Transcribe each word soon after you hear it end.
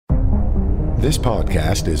This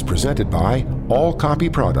podcast is presented by All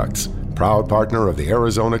Copy Products, proud partner of the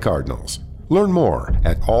Arizona Cardinals. Learn more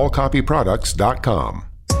at allcopyproducts.com.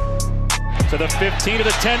 To the 15, to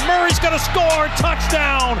the 10. Murray's going to score.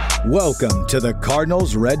 Touchdown. Welcome to the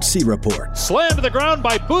Cardinals Red Sea Report. Slammed to the ground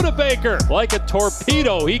by Budda Baker. Like a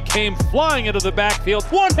torpedo, he came flying into the backfield.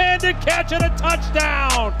 One-handed catch and a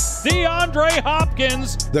touchdown. DeAndre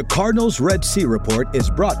Hopkins. The Cardinals Red Sea Report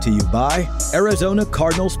is brought to you by Arizona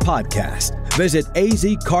Cardinals Podcast. Visit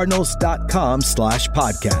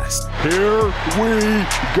azcardinals.com/podcast. Here we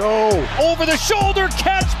go. Over the shoulder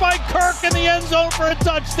catch by Kirk in the end zone for a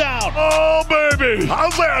touchdown. Oh, baby.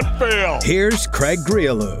 How's that feel? Here's Craig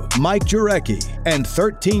Grialou, Mike Jurecki, and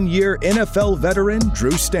 13-year NFL veteran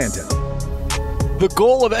Drew Stanton. The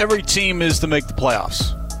goal of every team is to make the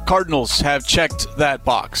playoffs. Cardinals have checked that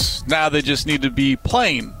box. Now they just need to be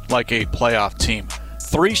playing like a playoff team.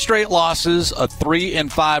 3 straight losses, a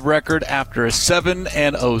 3-5 record after a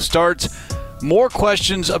 7-0 start. More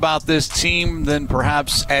questions about this team than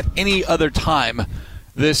perhaps at any other time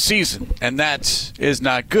this season, and that is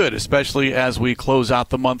not good, especially as we close out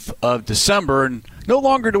the month of December. And no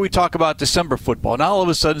longer do we talk about December football. Now all of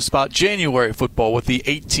a sudden it's about January football with the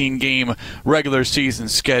 18-game regular season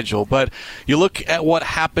schedule. But you look at what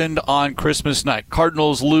happened on Christmas night.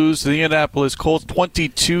 Cardinals lose to the Indianapolis Colts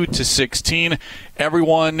 22-16.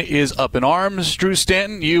 Everyone is up in arms. Drew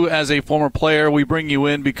Stanton, you as a former player, we bring you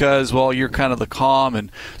in because, well, you're kind of the calm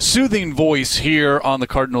and soothing voice here on the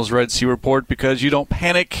Cardinals Red Sea Report because you don't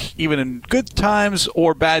panic even in good times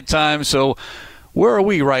or bad times. So where are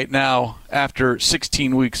we right now after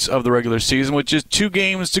 16 weeks of the regular season, with just 2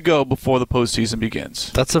 games to go before the postseason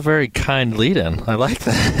begins? That's a very kind lead-in. I like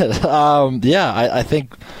that. I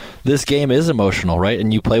think this game is emotional, right?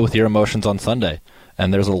 And you play with your emotions on Sunday.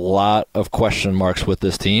 And there's a lot of question marks with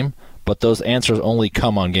this team, but those answers only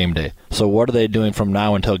come on game day. So what are they doing from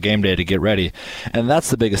now until game day to get ready? And that's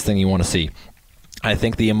the biggest thing you want to see. I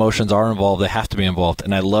think the emotions are involved. They have to be involved.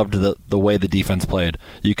 And I loved the way the defense played.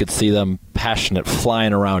 You could see them passionate,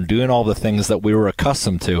 flying around, doing all the things that we were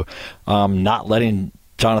accustomed to, not letting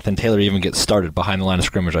Jonathan Taylor even get started behind the line of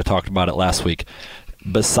scrimmage. I talked about it last week.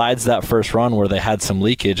 Besides that first run where they had some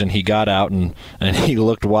leakage and he got out and he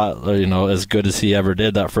looked as good as he ever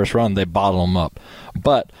did that first run, they bottled him up.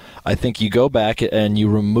 But I think you go back and you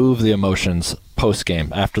remove the emotions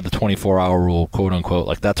post-game after the 24-hour rule, quote-unquote.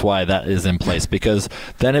 Like, that's why that is in place, because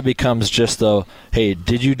then it becomes just hey,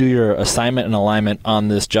 did you do your assignment and alignment on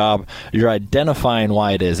this job? You're identifying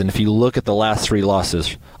why it is. And if you look at the last 3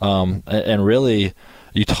 losses and really –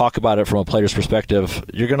 you talk about it from a player's perspective,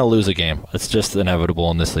 you're going to lose a game. It's just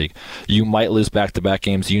inevitable in this league. You might lose back-to-back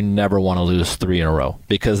games. You never want to lose 3 in a row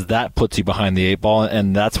because that puts you behind the 8 ball,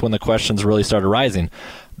 and that's when the questions really started rising.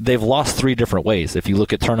 They've lost 3 different ways. If you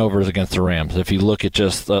look at turnovers against the Rams, if you look at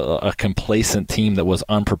just a complacent team that was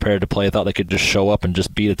unprepared to play, thought they could just show up and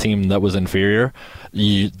just beat a team that was inferior,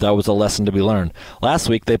 that was a lesson to be learned. Last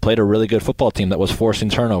week, they played a really good football team that was forcing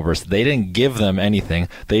turnovers. They didn't give them anything.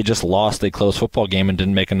 They just lost a close football game and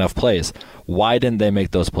didn't make enough plays. Why didn't they make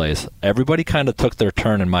those plays? Everybody kind of took their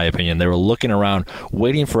turn, in my opinion. They were looking around,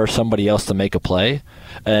 waiting for somebody else to make a play.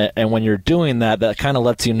 And when you're doing that, that kind of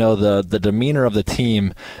lets you know the demeanor of the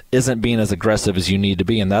team isn't being as aggressive as you need to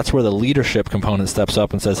be. And that's where the leadership component steps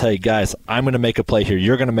up and says, hey, guys, I'm going to make a play here.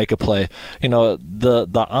 You're going to make a play.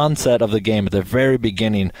 The onset of the game at the very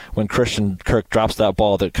beginning when Christian Kirk drops that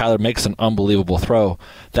ball that Kyler makes an unbelievable throw,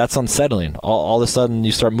 that's unsettling. All of a sudden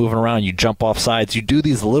you start moving around, you jump off sides, you do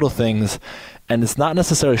these little things, and it's not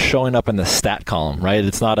necessarily showing up in the stat column, right?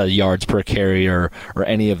 It's not a yards per carry or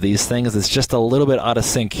any of these things. It's just a little bit out of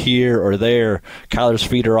sync here or there. Kyler's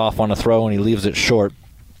feet are off on a throw and he leaves it short.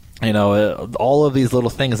 All of these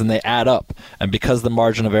little things, and they add up. And because the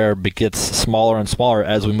margin of error gets smaller and smaller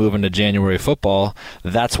as we move into January football,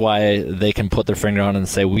 that's why they can put their finger on it and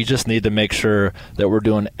say, we just need to make sure that we're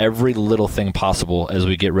doing every little thing possible as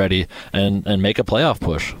we get ready and make a playoff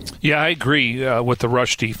push. Yeah, I agree with the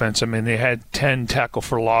rush defense. I mean, they had 10 tackle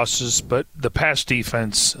for losses, but the pass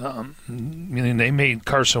defense, they made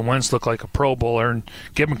Carson Wentz look like a Pro Bowler, and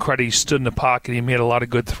give him credit, he stood in the pocket, he made a lot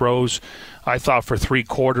of good throws. I thought for 3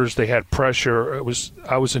 quarters they had pressure.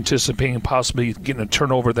 I was anticipating possibly getting a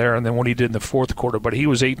turnover there, and then what he did in the fourth quarter. But he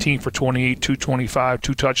was 18 for 28, 225,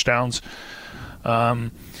 2 touchdowns.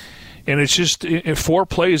 And it's just 4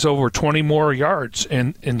 plays over 20 more yards.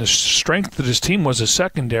 And the strength of this team was a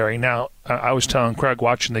secondary. Now, I was telling Craig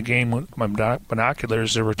watching the game with my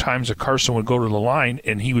binoculars, there were times that Carson would go to the line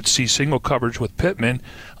and he would see single coverage with Pittman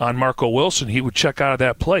on Marco Wilson. He would check out of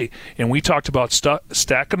that play. And we talked about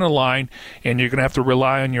stacking the line, and you're going to have to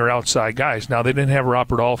rely on your outside guys. Now, they didn't have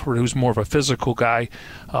Robert Alford, who's more of a physical guy.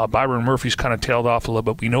 Byron Murphy's kind of tailed off a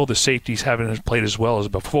little bit. We know the safeties haven't played as well as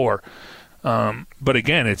before. But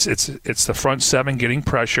again, it's the front 7 getting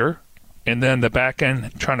pressure, and then the back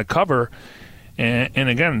end trying to cover. And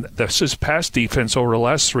again, this pass defense over the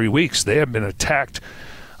last 3 weeks, they have been attacked.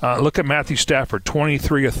 Look at Matthew Stafford,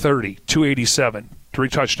 23 of 30, 287, 3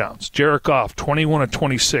 touchdowns. Jared Goff, 21 of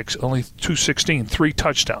 26, only 216, 3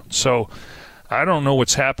 touchdowns. So I don't know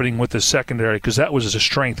what's happening with the secondary, because that was a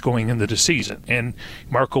strength going into the season. And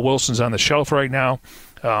Marco Wilson's on the shelf right now.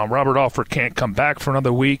 Robert Alford can't come back for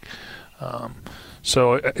another week.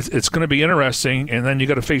 So it's going to be interesting, and then you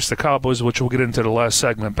got to face the Cowboys, which we'll get into the last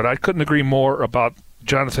segment. But I couldn't agree more about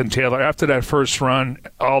Jonathan Taylor. After that first run,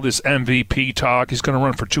 all this MVP talk, he's going to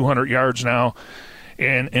run for 200 yards now.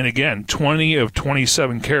 And again, 20 of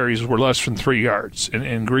 27 carries were less than 3 yards.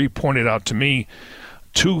 And Gree pointed out to me,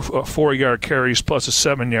 2 4-yard carries plus a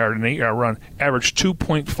 7-yard and 8-yard run, averaged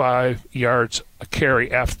 2.5 yards a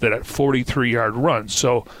carry after that 43-yard run.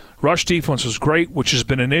 So rush defense was great, which has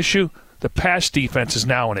been an issue. The pass defense is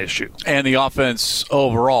now an issue. And the offense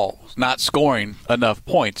overall not scoring enough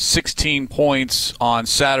points. 16 points on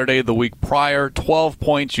Saturday the week prior, 12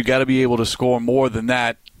 points. You got to be able to score more than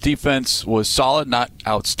that. Defense was solid, not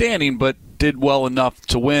outstanding, but did well enough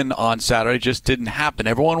to win on Saturday. Just didn't happen.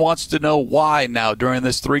 Everyone wants to know why now during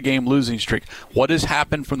this 3-game losing streak. What has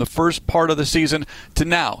happened from the first part of the season to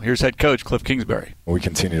now? Here's head coach Cliff Kingsbury. We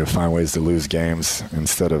continue to find ways to lose games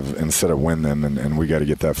instead of win them, and we got to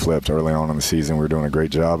get that flipped. Early on in the season, we were doing a great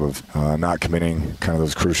job of not committing kind of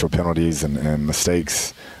those crucial penalties and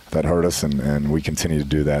mistakes that hurt us, and we continue to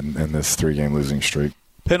do that in this 3-game losing streak.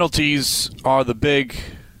 Penalties are the big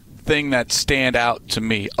thing that stand out to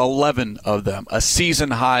me. 11 of them, a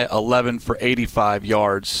season high 11 for 85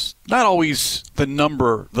 yards. Not always the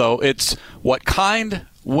number, though. It's what kind,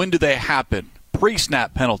 when do they happen?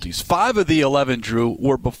 Pre-snap penalties. 5 of the 11, Drew,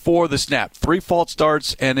 were before the snap. 3 false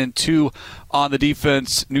starts and then 2 on the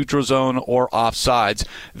defense, neutral zone, or offsides.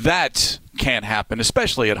 That can't happen,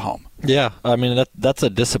 especially at home. Yeah, I mean, that's a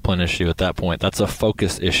discipline issue at that point. That's a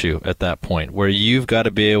focus issue at that point, where you've got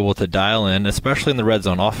to be able to dial in, especially in the red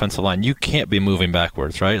zone offensive line. You can't be moving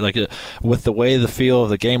backwards, right? Like with the way the feel of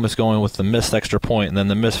the game is going, with the missed extra point and then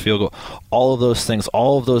the missed field goal, all of those things,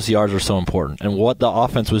 all of those yards are so important. And what the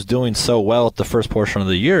offense was doing so well at the first portion of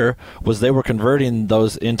the year was they were converting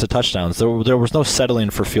those into touchdowns. There was no settling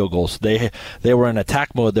for field goals. They were in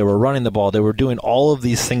attack mode. They were running the ball. They were doing all of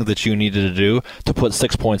these things that you needed to do to put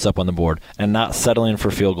 6 points up on the board, and not settling for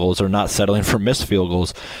field goals or not settling for missed field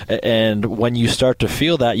goals. And when you start to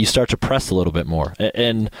feel that, you start to press a little bit more.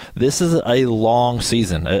 And this is a long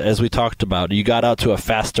season. As we talked about, you got out to a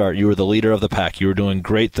fast start. You were the leader of the pack. You were doing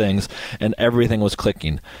great things, and everything was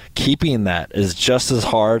clicking. Keeping that is just as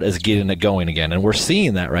hard as getting it going again. And we're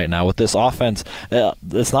seeing that right now with this offense.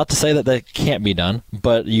 It's not to say that can't be done,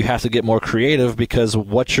 but you have to get more creative, because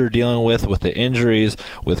what you're dealing with the injuries,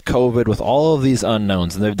 with COVID, with all of these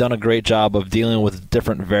unknowns, and they've done a great job of dealing with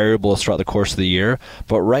different variables throughout the course of the year,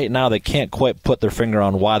 but right now they can't quite put their finger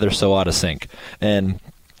on why they're so out of sync. And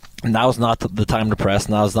now's not the time to press.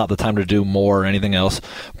 Now's not the time to do more or anything else.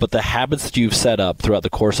 But the habits that you've set up throughout the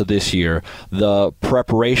course of this year, the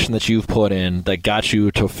preparation that you've put in that got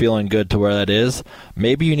you to feeling good to where that is,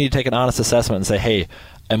 maybe you need to take an honest assessment and say, hey,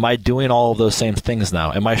 am I doing all of those same things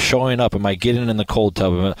now? Am I showing up? Am I getting in the cold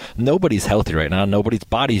tub? Nobody's healthy right now. Nobody's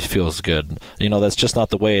body feels good. That's just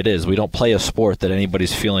not the way it is. We don't play a sport that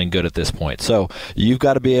anybody's feeling good at this point. So you've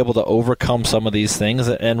got to be able to overcome some of these things,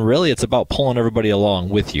 and really it's about pulling everybody along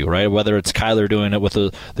with you, right? Whether it's Kyler doing it with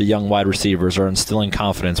the young wide receivers or instilling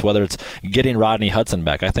confidence, whether it's getting Rodney Hudson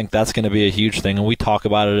back. I think that's going to be a huge thing, and we talk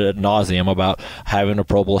about it ad nauseum about having a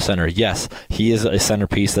Pro Bowl center. Yes, he is a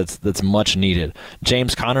centerpiece that's much needed.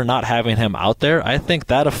 James Conner, not having him out there, I think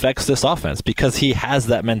that affects this offense, because he has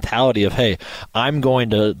that mentality of, hey, I'm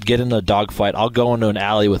going to get in a dogfight. I'll go into an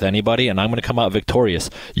alley with anybody, and I'm going to come out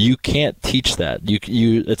victorious. You can't teach that.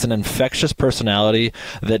 It's an infectious personality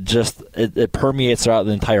that just it permeates throughout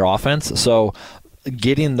the entire offense. So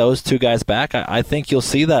getting those two guys back, I think you'll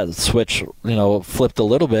see that switch, flipped a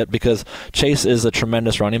little bit, because Chase is a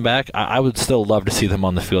tremendous running back. I would still love to see them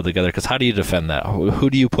on the field together, because how do you defend that? Who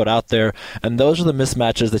do you put out there? And those are the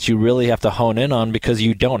mismatches that you really have to hone in on, because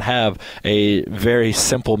you don't have a very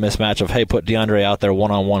simple mismatch of, hey, put DeAndre out there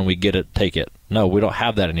one-on-one, we get it, take it. No, we don't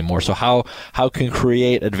have that anymore. So how can we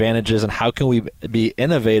create advantages, and how can we be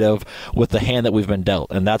innovative with the hand that we've been dealt?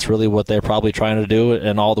 And that's really what they're probably trying to do,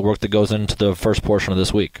 and all the work that goes into the first portion of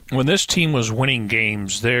this week. When this team was winning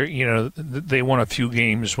games, they won a few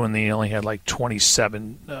games when they only had like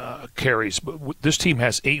 27 carries. But this team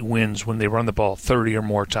has 8 wins when they run the ball 30 or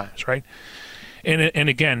more times, right? And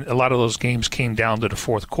again, a lot of those games came down to the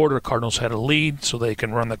fourth quarter. Cardinals had a lead, so they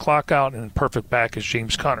can run the clock out, and perfect back is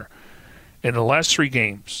James Conner. In the last 3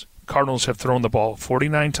 games, Cardinals have thrown the ball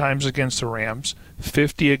 49 times against the Rams,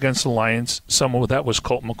 50 against the Lions. Some of that was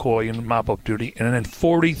Colt McCoy in mop-up duty, and then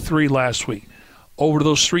 43 last week. Over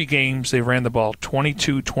those 3 games, they ran the ball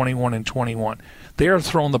 22, 21, and 21. They are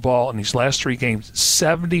throwing the ball in these last 3 games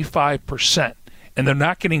 75%, and they're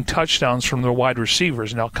not getting touchdowns from their wide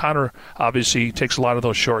receivers. Now, Conner obviously takes a lot of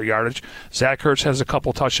those short yardage. Zach Ertz has a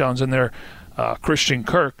couple touchdowns in there, Christian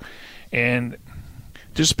Kirk, and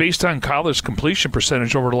just based on Kyler's completion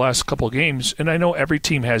percentage over the last couple of games, and I know every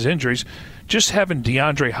team has injuries, just having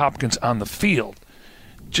DeAndre Hopkins on the field,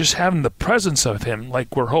 just having the presence of him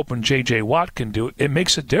like we're hoping J.J. Watt can do, it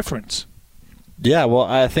makes a difference. Yeah, well,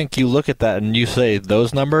 I think you look at that and you say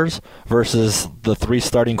those numbers versus the 3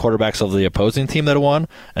 starting quarterbacks of the opposing team that won,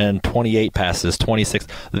 and 28 passes, 26.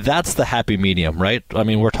 That's the happy medium, right? I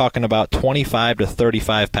mean, we're talking about 25 to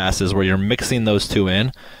 35 passes where you're mixing those two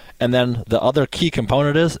in. And then the other key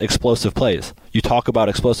component is explosive plays. You talk about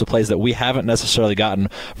explosive plays that we haven't necessarily gotten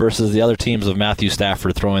versus the other teams of Matthew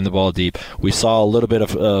Stafford throwing the ball deep. We saw a little bit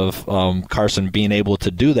of Carson being able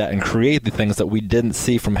to do that and create the things that we didn't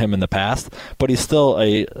see from him in the past, but he's still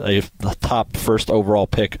a top second overall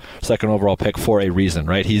pick for a reason,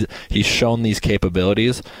 right? He's shown these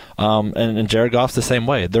capabilities, and Jared Goff's the same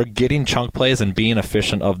way. They're getting chunk plays and being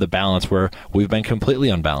efficient of the balance where we've been completely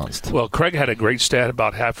unbalanced. Well, Craig had a great stat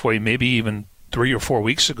about halfway, maybe even 3 or 4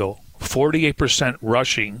 weeks ago. 48%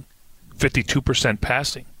 rushing, 52%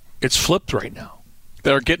 passing. It's flipped right now.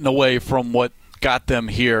 They're getting away from what got them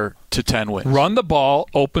here to 10 wins. Run the ball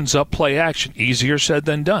opens up play action. Easier said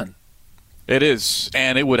than done. It is,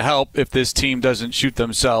 and it would help if this team doesn't shoot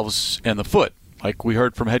themselves in the foot, like we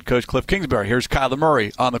heard from head coach Cliff Kingsbury. Here's Kyler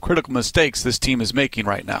Murray on the critical mistakes this team is making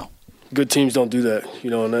right now. Good teams don't do that,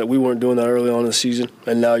 and we weren't doing that early on in the season,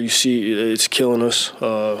 and now you see it's killing us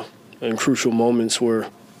in crucial moments where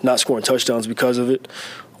not scoring touchdowns because of it,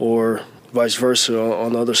 or vice versa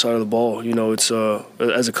on the other side of the ball. It's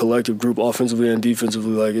as a collective group, offensively and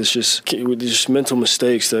defensively, like it's just mental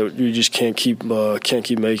mistakes that you just can't keep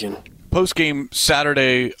making. Post-game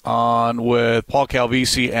Saturday on with Paul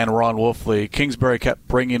Calvisi and Ron Wolfley, Kingsbury kept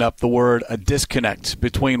bringing up the word a disconnect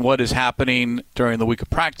between what is happening during the week of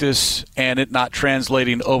practice and it not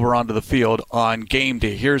translating over onto the field on game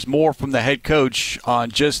day. Here's more from the head coach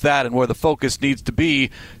on just that and where the focus needs to be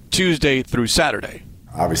Tuesday through Saturday.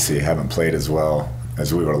 Obviously haven't played as well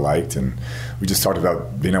as we would have liked, and we just talked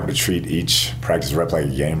about being able to treat each practice rep like a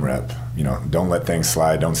game rep. Don't let things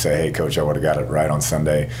slide. Don't say, hey, coach, I would have got it right on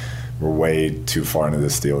Sunday. We're way too far into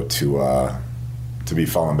this deal to be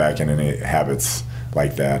falling back in any habits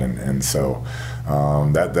like that, and so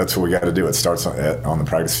that's what we got to do. It starts on the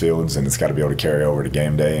practice fields, and it's got to be able to carry over to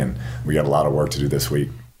game day, and we got a lot of work to do this week.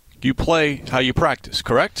 You play how you practice,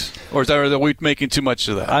 correct? Or are we making too much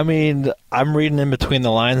of that? I mean, I'm reading in between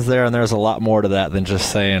the lines there, and there's a lot more to that than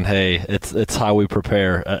just saying, hey, it's how we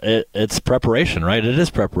prepare. It's preparation, right? It is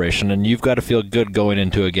preparation, and you've got to feel good going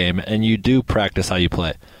into a game, and you do practice how you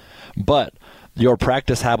play. But your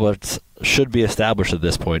practice habits should be established at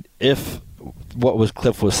this point. If what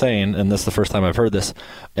Cliff was saying, and this is the first time I've heard this,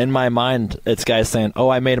 in my mind, it's guys saying, oh,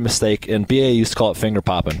 I made a mistake, and BA used to call it finger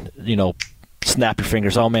popping. Snap your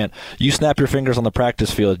fingers. Oh, man, you snap your fingers on the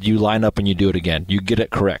practice field, you line up and you do it again. You get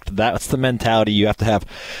it correct. That's the mentality you have to have.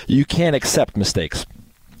 You can't accept mistakes.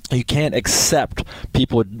 You can't accept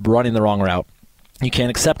people running the wrong route. You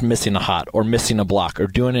can't accept missing a hot or missing a block or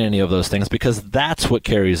doing any of those things, because that's what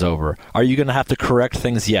carries over. Are you going to have to correct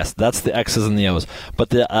things? Yes, that's the X's and the O's.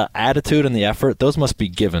 But the attitude and the effort, those must be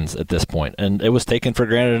givens at this point. And it was taken for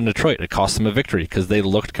granted in Detroit. It cost them a victory because they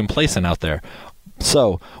looked complacent out there.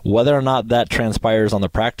 So whether or not that transpires on the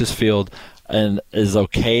practice field, and is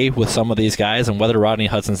okay with some of these guys, and whether Rodney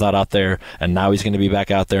Hudson's not out there and now he's going to be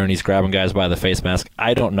back out there and he's grabbing guys by the face mask,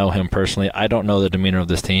 I don't know him personally. I don't know the demeanor of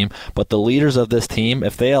this team, but the leaders of this team,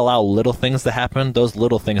 if they allow little things to happen, those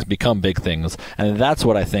little things become big things, and that's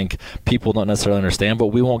what I think people don't necessarily understand, but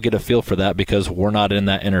we won't get a feel for that because we're not in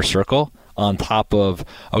that inner circle. On top of,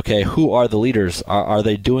 okay, who are the leaders? Are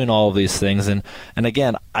they doing all of these things? And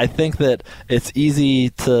again, I think that it's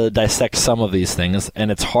easy to dissect some of these things, and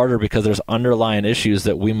it's harder because there's underlying issues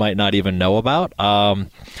that we might not even know about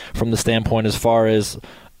from the standpoint as far as,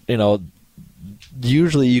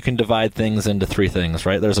 usually you can divide things into three things,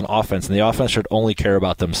 right? There's an offense, and the offense should only care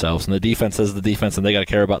about themselves, and the defense is the defense, and they got to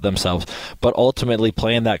care about themselves. But ultimately,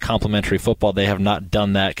 playing that complementary football, they have not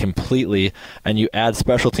done that completely, and you add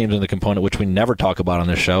special teams in the component, which we never talk about on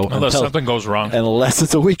this show. Unless something goes wrong. Unless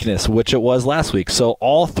it's a weakness, which it was last week. So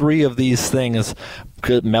all three of these things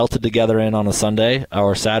melted together in on a Sunday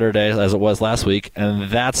or Saturday as it was last week, and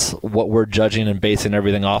that's what we're judging and basing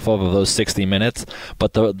everything off of those 60 minutes.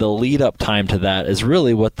 But the lead-up time to that is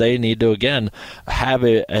really what they need to, again, have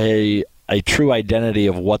a true identity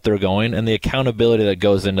of what they're going, and the accountability that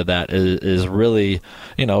goes into that is really,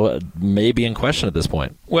 maybe in question at this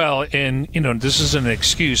point. Well, and, this isn't an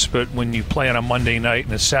excuse, but when you play on a Monday night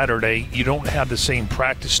and a Saturday, you don't have the same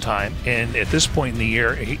practice time. And at this point in the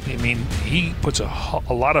year, he puts a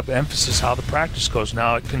lot of emphasis how the practice goes.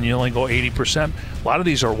 Now, can you only go 80%? A lot of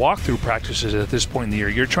these are walkthrough practices at this point in the year.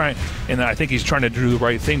 You're trying, and I think he's trying to do the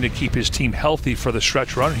right thing to keep his team healthy for the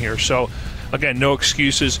stretch run here. So, again, no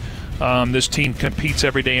excuses. This team competes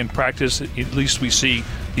every day in practice. At least we see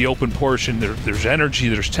the open portion. There's energy,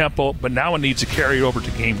 there's tempo, but now it needs to carry over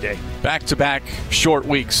to game day. Back-to-back short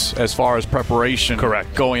weeks as far as preparation.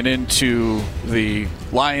 Correct. Going into the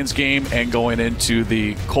Lions game and going into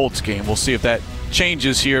the Colts game. We'll see if that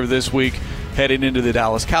changes here this week heading into the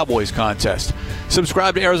Dallas Cowboys contest.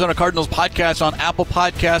 Subscribe to Arizona Cardinals podcast on Apple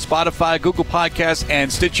Podcasts, Spotify, Google Podcasts,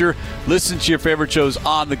 and Stitcher. Listen to your favorite shows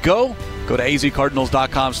on the go. Go to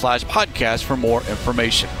azcardinals.com/podcast for more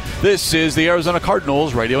information. This is the Arizona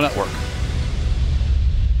Cardinals Radio Network.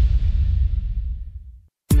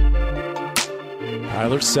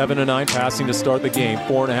 Kyler 7-9 passing to start the game.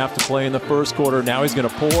 4.5 to play in the first quarter. Now he's going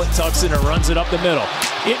to pull it, tucks it, and runs it up the middle.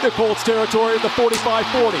 Into Colts territory at the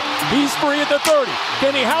 45-40. He's free at the 30.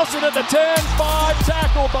 Can he house it at the 10? 5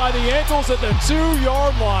 tackled by the ankles at the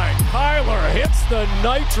 2-yard line. Kyler hits the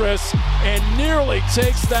nitrous and nearly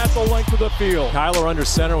takes that the length of the field. Kyler under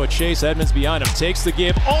center with Chase Edmonds behind him. Takes the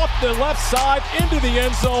give off the left side into the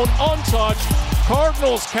end zone untouched.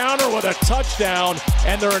 Cardinals counter with a touchdown,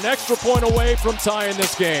 and they're an extra point away from tying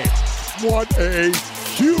this game. What a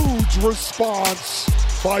huge response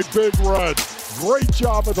by Big Red. Great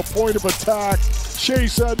job at the point of attack.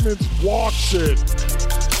 Chase Edmonds walks it.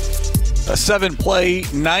 A 7-play,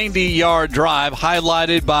 90-yard drive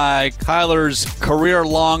highlighted by Kyler's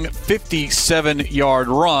career-long 57-yard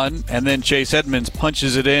run, and then Chase Edmonds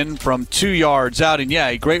punches it in from 2 yards out, and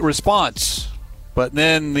a great response. But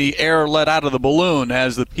then the air let out of the balloon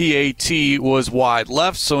as the PAT was wide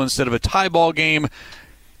left, so instead of a tie ball game,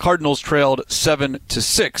 Cardinals trailed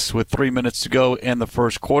 7-6 with 3 minutes to go in the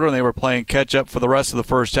first quarter, and they were playing catch-up for the rest of the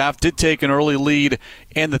first half. Did take an early lead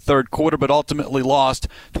in the third quarter, but ultimately lost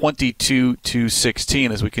 22-16.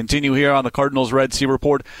 As we continue here on the Cardinals Red Sea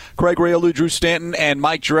Report, Craig Rayalu, Drew Stanton, and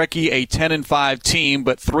Mike Jurecki, a 10-5 team,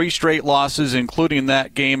 but 3 straight losses, including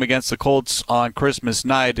that game against the Colts on Christmas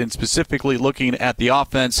night, and specifically looking at the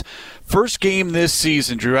offense. First game this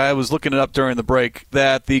season, Drew, I was looking it up during the break,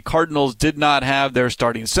 that the Cardinals did not have their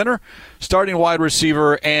starting center, starting wide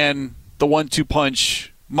receiver, and the 1-2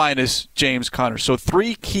 punch minus James Conner. So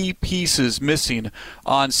 3 key pieces missing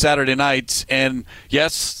on Saturday night. And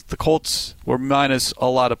yes, the Colts were minus a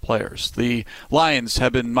lot of players. The Lions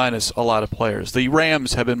have been minus a lot of players. The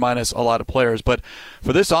Rams have been minus a lot of players. But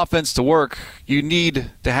for this offense to work, you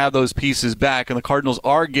need to have those pieces back. And the Cardinals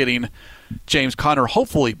are getting James Conner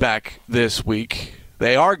hopefully back this week.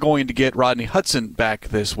 They are going to get Rodney Hudson back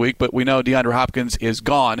this week, but we know DeAndre Hopkins is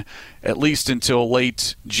gone at least until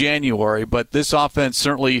late January. But this offense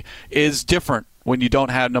certainly is different when you don't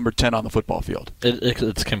have number 10 on the football field.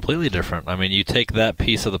 It's completely different. I mean, you take that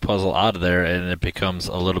piece of the puzzle out of there, and it becomes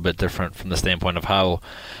a little bit different from the standpoint of how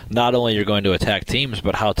not only you're going to attack teams,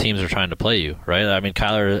 but how teams are trying to play you, right? I mean,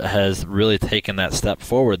 Kyler has really taken that step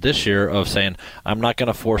forward this year of saying, I'm not going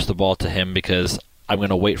to force the ball to him because I'm going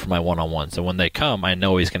to wait for my one-on-ones. And when they come, I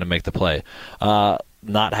know he's going to make the play.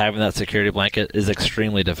 Not having that security blanket is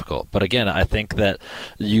extremely difficult. But again, I think that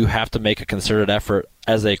you have to make a concerted effort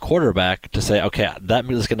as a quarterback to say, okay, that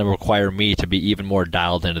is going to require me to be even more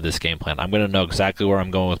dialed into this game plan. I'm going to know exactly where I'm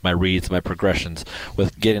going with my reads, my progressions,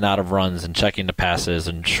 with getting out of runs and checking the passes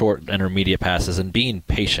and short intermediate passes and being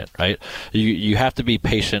patient, right? You have to be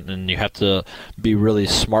patient and you have to be really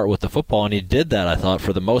smart with the football, and he did that, I thought,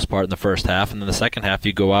 for the most part in the first half. And then the second half,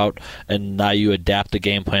 you go out and now you adapt the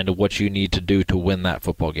game plan to what you need to do to win that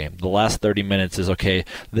football game. The last 30 minutes is, okay,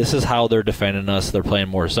 this is how they're defending us. They're playing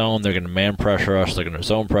more zone. They're going to man pressure us. They're going to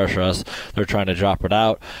zone pressure us. They're trying to drop it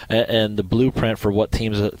out. And the blueprint for what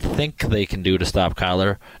teams think they can do to stop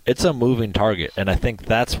Kyler, it's a moving target. And I think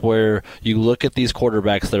that's where you look at these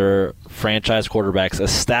quarterbacks that are franchise quarterbacks,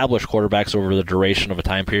 established quarterbacks over the duration of a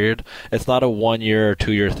time period. It's not a 1 year or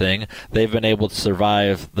 2 year thing. They've been able to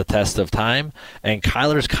survive the test of time. And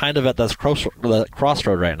Kyler's kind of at that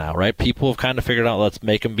crossroad right now, right? People have kind of figured out, let's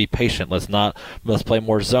make him be patient. Let's play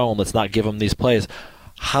more zone. Let's not give him these plays.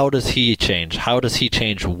 How does he change? How does he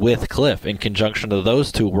change with Cliff in conjunction to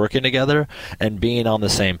those two working together and being on the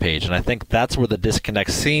same page? And I think that's where the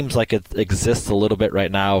disconnect seems like it exists a little bit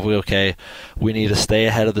right now. Okay, we need to stay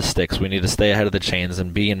ahead of the sticks. We need to stay ahead of the chains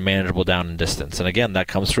and being manageable down in distance. And again, that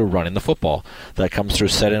comes through running the football. That comes through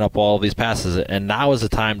setting up all of these passes. And now is the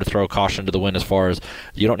time to throw caution to the wind as far as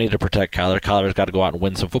you don't need to protect Kyler. Kyler's got to go out and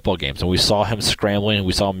win some football games. And we saw him scrambling.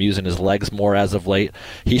 We saw him using his legs more as of late.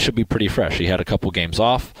 He should be pretty fresh. He had a couple games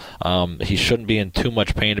off. He shouldn't be in too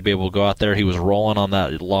much pain to be able to go out there. He was rolling on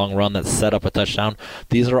that long run that set up a touchdown.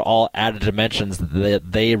 These are all added dimensions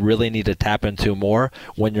that they really need to tap into more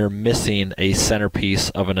when you're missing a centerpiece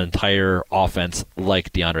of an entire offense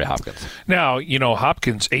like DeAndre Hopkins. Now,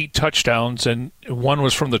 Hopkins, 8 touchdowns, and 1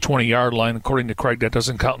 was from the 20-yard line. According to Craig, that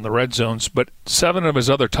doesn't count in the red zones, but 7 of his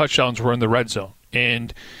other touchdowns were in the red zone.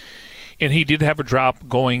 And he did have a drop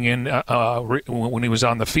going in when he was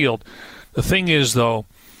on the field. The thing is, though,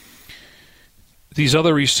 these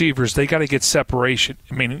other receivers, they got to get separation.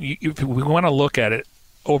 I mean, if we want to look at it,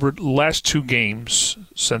 over the last 2 games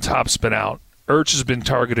since Hop's been out, Ertz has been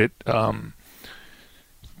targeted.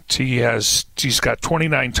 He's got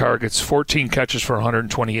 29 targets, 14 catches for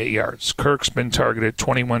 128 yards. Kirk's been targeted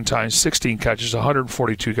 21 times, 16 catches,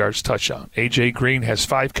 142 yards, touchdown. A.J. Green has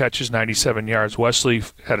 5 catches, 97 yards. Wesley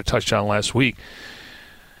had a touchdown last week.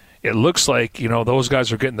 It looks like, those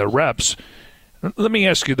guys are getting the reps. Let me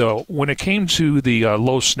ask you, though, when it came to the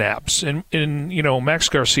low snaps, and Max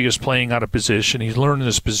Garcia is playing out of position. He's learning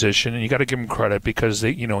this position, and you got to give him credit because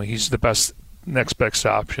he's the next best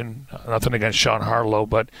option. Nothing against Sean Harlow,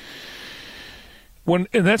 but when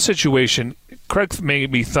in that situation, Craig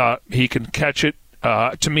maybe thought he can catch it.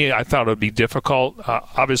 To me, I thought it would be difficult.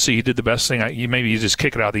 Obviously, he did the best thing. Maybe you just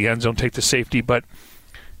kick it out of the end zone, take the safety, but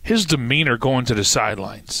his demeanor going to the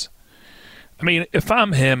sidelines. I mean, if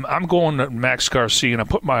I'm him, I'm going to Max Garcia and I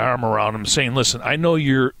put my arm around him saying, listen, I know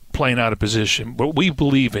you're playing out of position, but we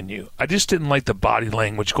believe in you. I just didn't like the body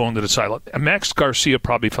language going to the sideline. And Max Garcia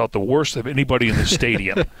probably felt the worst of anybody in the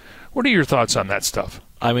stadium. What are your thoughts on that stuff?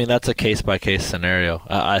 I mean, that's a case-by-case scenario.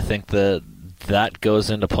 I think that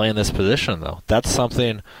goes into playing this position, though. That's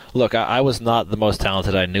something. Look, I was not the most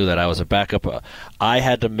talented. I knew that. I was a backup. I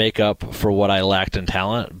had to make up for what I lacked in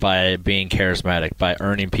talent by being charismatic, by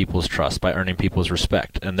earning people's trust, by earning people's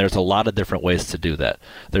respect. And there's a lot of different ways to do that.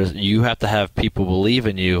 You have to have people believe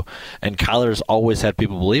in you, and Kyler's always had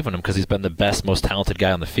people believe in him because he's been the best, most talented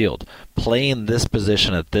guy on the field. Playing this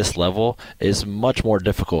position at this level is much more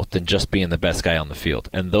difficult than just being the best guy on the field.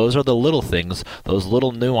 And those are the little things, those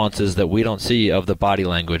little nuances that we don't see of the body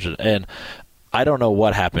language. And I don't know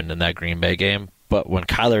what happened in that Green Bay game, but when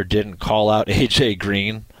Kyler didn't call out A.J.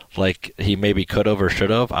 Green like he maybe could have or should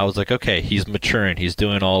have, I was like, okay, he's maturing, he's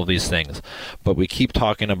doing all of these things. But we keep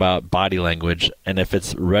talking about body language, and if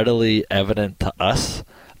it's readily evident to us,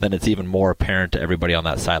 then it's even more apparent to everybody on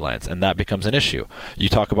that sidelines, and that becomes an issue. You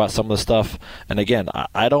talk about some of the stuff, and again,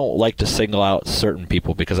 I don't like to single out certain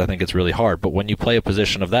people because I think it's really hard, but when you play a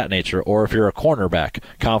position of that nature, or if you're a cornerback,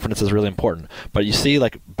 confidence is really important. But you see,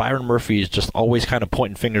 like, Byron Murphy is just always kind of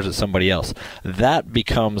pointing fingers at somebody else. That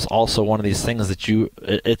becomes also one of these things that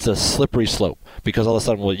it's a slippery slope, because all of a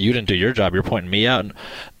sudden, well, you didn't do your job, you're pointing me out,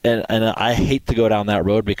 and I hate to go down that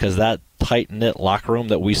road, because that tight-knit locker room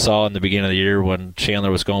that we saw in the beginning of the year when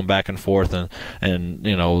Chandler was going back and forth and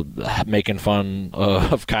making fun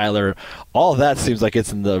of Kyler, all of that seems like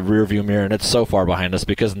it's in the rearview mirror, and it's so far behind us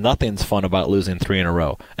because nothing's fun about losing 3 in a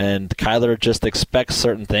row. And Kyler just expects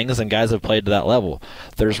certain things, and guys have played to that level.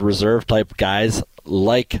 There's reserve-type guys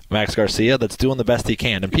like Max Garcia that's doing the best he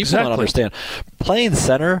can, and people don't understand. playing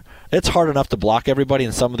center, it's hard enough to block everybody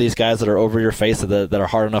and some of these guys that are over your face that are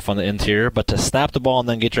hard enough on the interior, but to snap the ball and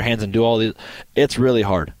then get your hands and do all these, it's really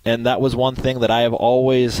hard. And that was one thing that I have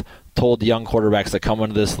always told young quarterbacks that come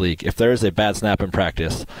into this league. If there is a bad snap in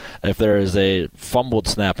practice, if there is a fumbled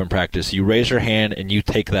snap in practice, you raise your hand and you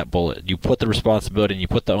take that bullet. You put the responsibility and you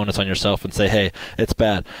put the onus on yourself and say, hey, it's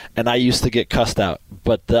bad. And I used to get cussed out,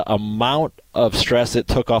 but the amount of stress it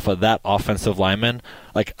took off of that offensive lineman,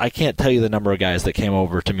 like, I can't tell you the number of guys that came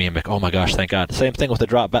over to me and be like, oh my gosh, thank God. Same thing with the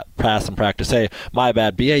drop pass in practice. Hey, my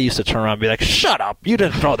bad. BA used to turn around and be like, shut up, you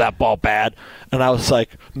didn't throw that ball bad. And I was like,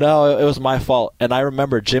 no, it was my fault. And I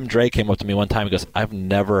remember Jim Dre came up to me one time and goes, I've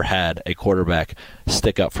never had a quarterback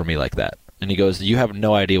stick up for me like that. And he goes, you have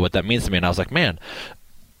no idea what that means to me. And I was like, man,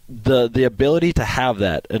 the ability to have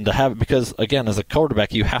that and to have, because again, as a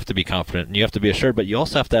quarterback, you have to be confident and you have to be assured, but you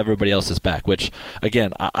also have to have everybody else's back, which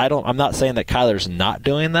again, I'm not saying that Kyler's not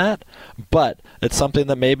doing that, but it's something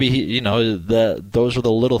that maybe those are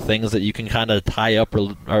the little things that you can kind of tie up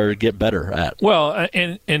or get better at. Well,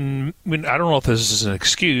 and I mean, I don't know if this is an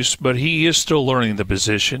excuse, but he is still learning the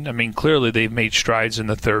position. I mean, clearly they've made strides in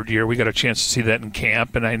the third year. We got a chance to see that in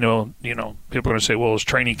camp, and I know, people are going to say, well, it was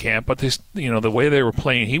training camp, but this, the way they were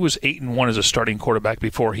playing, he was 8-1 as a starting quarterback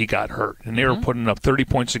before he got hurt, and they were putting up 30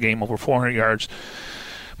 points a game, over 400 yards.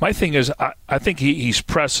 My thing is, I think he's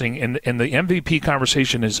pressing, and the MVP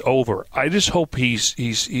conversation is over. I just hope he's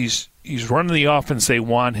running the offense they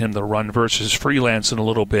want him to run versus freelancing a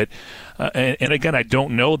little bit. And again, I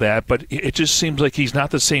don't know that, but it just seems like he's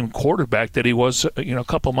not the same quarterback that he was, a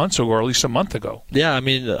couple months ago, or at least a month ago. Yeah, I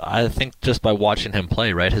mean, I think just by watching him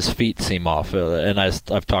play, right, his feet seem off. And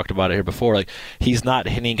I've talked about it here before. Like, he's not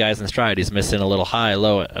hitting guys in stride. He's missing a little high,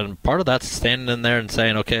 low. And part of that's standing in there and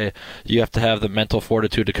saying, okay, you have to have the mental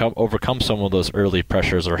fortitude to overcome some of those early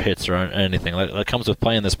pressures or hits or anything. That comes with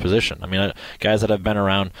playing this position. I mean, guys that have been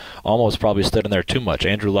around almost probably stood in there too much.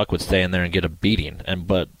 Andrew Luck would stay in there and get a beating,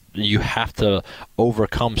 but you have to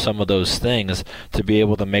overcome some of those things to be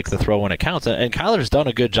able to make the throw when it counts. And Kyler's done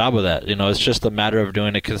a good job of that. It's just a matter of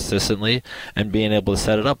doing it consistently and being able to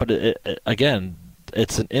set it up. But again,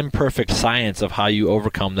 it's an imperfect science of how you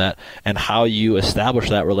overcome that and how you establish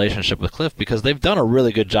that relationship with Cliff, because they've done a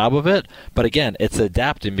really good job of it. But again, it's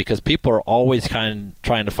adapting because people are always trying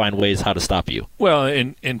to find ways how to stop you. Well,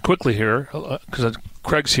 and quickly here, because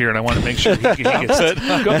Craig's here, and I want to make sure he gets it.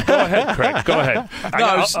 Go ahead, Craig. Go ahead.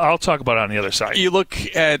 I'll talk about it on the other side. You look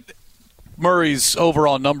at Murray's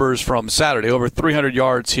overall numbers from Saturday, over 300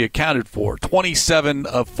 yards he accounted for, 27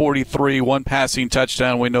 of 43, one passing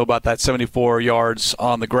touchdown. We know about that 74 yards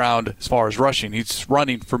on the ground as far as rushing. He's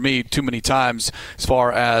running, for me, too many times as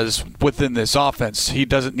far as within this offense. He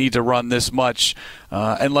doesn't need to run this much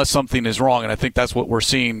unless something is wrong, and I think that's what we're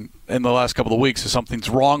seeing in the last couple of weeks, is something's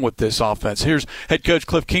wrong with this offense. Here's head coach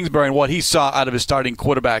Cliff Kingsbury and what he saw out of his starting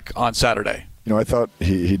quarterback on Saturday. I thought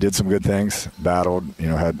he did some good things, battled,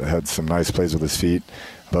 had some nice plays with his feet.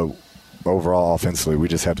 But overall, offensively, we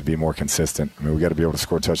just have to be more consistent. I mean, we got to be able to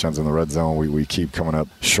score touchdowns in the red zone. We keep coming up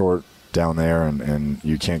short down there, and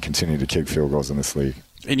you can't continue to kick field goals in this league.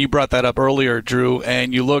 And you brought that up earlier, Drew,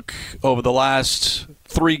 and you look over the last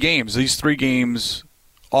 3 games, these 3 games,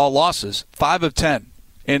 all losses, 5 of 10.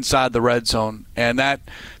 Inside the red zone, and that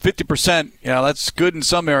 50%, that's good in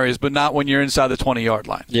some areas, but not when you're inside the 20-yard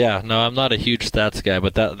line. Yeah, no, I'm not a huge stats guy,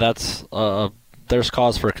 but that's there's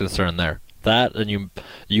cause for concern there. That, and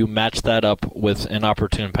you match that up with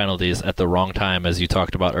inopportune penalties at the wrong time, as you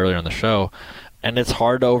talked about earlier in the show, and it's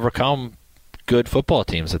hard to overcome good football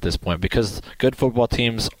teams at this point, because good football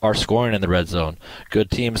teams are scoring in the red zone. Good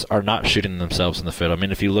teams are not shooting themselves in the foot. I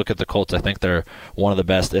mean, if you look at the Colts, I think they're one of the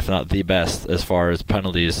best, if not the best, as far as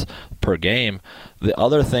penalties per game. The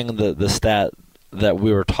other thing, the stat that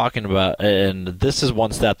we were talking about, and this is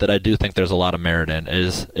one stat that I do think there's a lot of merit in,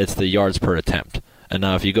 is it's the yards per attempt. And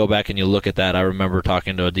now if you go back and you look at that, I remember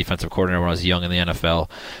talking to a defensive coordinator when I was young in the NFL,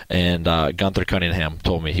 and Gunther Cunningham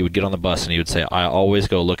told me he would get on the bus and he would say, I always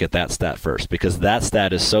go look at that stat first, because that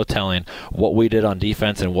stat is so telling what we did on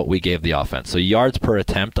defense and what we gave the offense. So yards per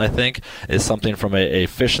attempt, I think, is something from an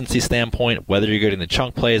efficiency standpoint, whether you're getting the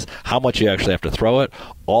chunk plays, how much you actually have to throw it,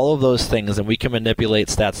 all of those things, and we can manipulate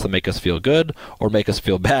stats to make us feel good or make us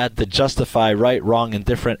feel bad, to justify right, wrong,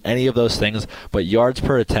 indifferent, any of those things. But yards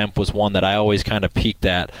per attempt was one that I always kind of peaked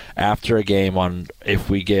at after a game on if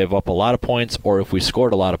we gave up a lot of points or if we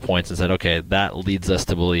scored a lot of points, and said, okay, that leads us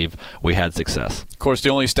to believe we had success. Of course,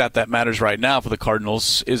 the only stat that matters right now for the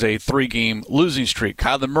Cardinals is a 3-game losing streak.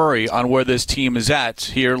 Kyler Murray on where this team is at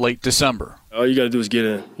here late December. All you got to do is get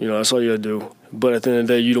in. That's all you got to do. But at the end of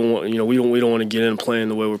the day, you don't want. We don't want to get in playing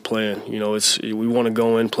the way we're playing. We want to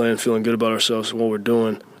go in playing, feeling good about ourselves and what we're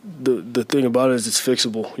doing. The thing about it is it's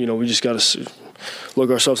fixable. We just got to look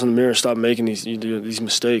ourselves in the mirror and stop making these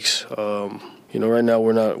mistakes. Right now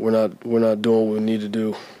we're not doing what we need to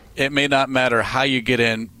do. It may not matter how you get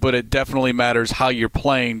in, but it definitely matters how you're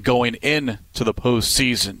playing going into the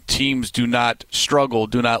postseason. Teams do not struggle,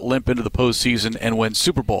 do not limp into the postseason and win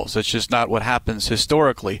Super Bowls. That's just not what happens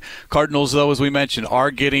historically. Cardinals, though, as we mentioned,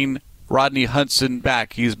 are getting Rodney Hudson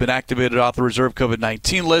back. He's been activated off the reserve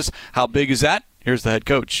COVID-19 list. How big is that? Here's the head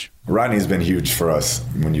coach. Rodney's been huge for us.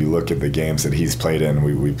 When you look at the games that he's played in,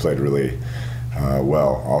 we played really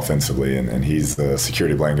well offensively, and he's the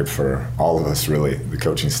security blanket for all of us, really, the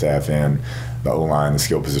coaching staff and the O-line, the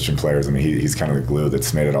skill position players. I mean, he's kind of the glue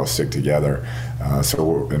that's made it all stick together.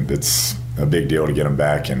 So it's a big deal to get him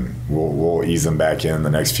back, and we'll ease him back in the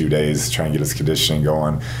next few days, try and get his conditioning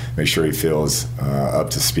going, make sure he feels up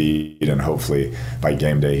to speed, and hopefully by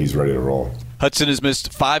game day he's ready to roll. Hudson has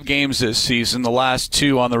missed 5 games this season, the last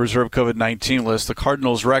 2 on the reserve COVID-19 list. The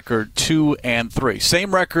Cardinals' record 2-3.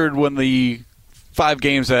 Same record when the 5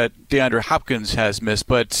 games that DeAndre Hopkins has missed,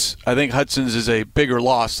 but I think Hudson's is a bigger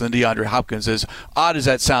loss than DeAndre Hopkins, as odd as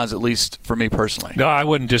that sounds, at least for me personally. No, I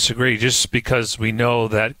wouldn't disagree, just because we know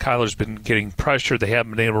that Kyler's been getting pressure. They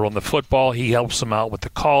haven't been able to run the football. He helps them out with the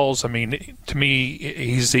calls. I mean, to me,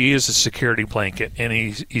 he is a security blanket, and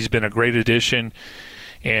he's been a great addition.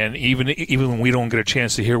 And even when we don't get a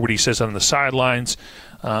chance to hear what he says on the sidelines,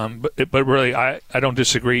 but really, I don't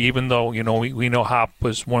disagree. Even though we know Hop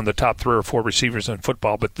was one of the top 3 or 4 receivers in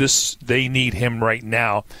football, but they need him right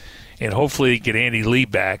now, and hopefully get Andy Lee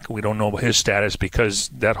back. We don't know his status because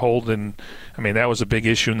that holding. I mean, that was a big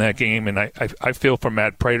issue in that game, and I feel for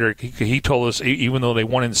Matt Prater. He told us even though they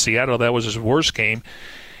won in Seattle, that was his worst game.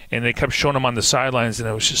 And they kept showing him on the sidelines, and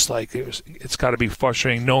it was just like it's got to be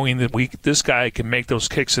frustrating knowing that this guy can make those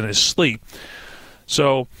kicks in his sleep.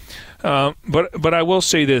 So, but I will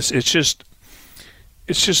say this: it's just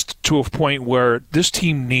to a point where this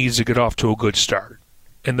team needs to get off to a good start.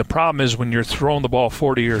 And the problem is when you're throwing the ball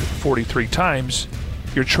 40 or 43 times,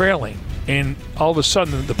 you're trailing, and all of a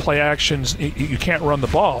sudden the play actions you can't run the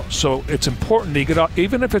ball. So it's important to get off,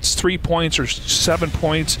 even if it's 3 points or 7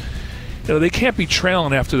 points. They can't be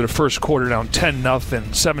trailing after the first quarter down 10-0,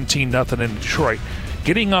 17-0 in Detroit.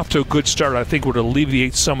 Getting off to a good start, I think, would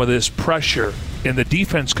alleviate some of this pressure, and the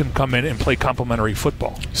defense can come in and play complementary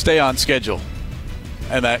football. Stay on schedule.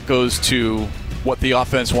 And that goes to what the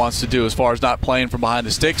offense wants to do as far as not playing from behind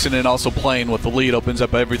the sticks, and then also playing with the lead opens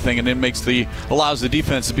up everything, and then allows the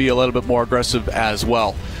defense to be a little bit more aggressive as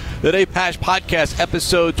well. The Dave Pasch Podcast,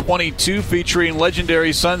 episode 22, featuring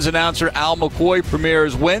legendary Suns announcer Al McCoy,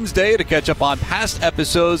 premieres Wednesday. To catch up on past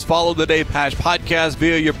episodes, follow the Dave Pasch Podcast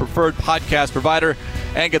via your preferred podcast provider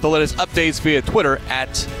and get the latest updates via Twitter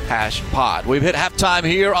 @PaschPod. We've hit halftime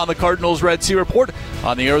here on the Cardinals Red Sea Report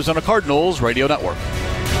on the Arizona Cardinals Radio Network.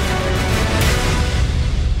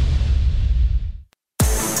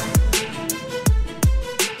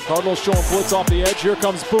 Cardinals showing blitz off the edge. Here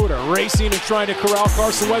comes Buddha, racing and trying to corral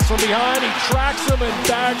Carson Wentz from behind. He tracks him and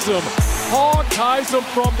bags him. Hog ties him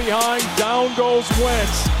from behind. Down goes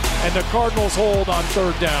Wentz. And the Cardinals hold on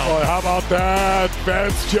 3rd down. Boy, how about that?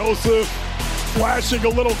 Vance Joseph flashing a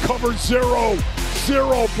little cover 0.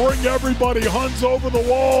 Bring everybody. Huns over the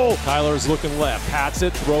wall. Kyler's looking left. Pats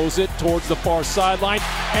it, throws it towards the far sideline.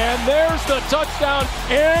 And there's the touchdown.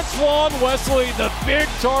 Antoine Wesley, the big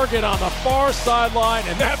target on the far sideline.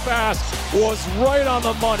 And that pass was right on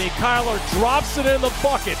the money. Kyler drops it in the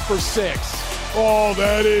bucket for 6. Oh,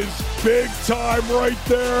 that is big time right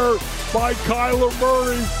there by Kyler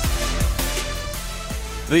Murray.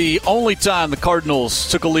 The only time the Cardinals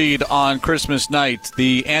took a lead on Christmas night,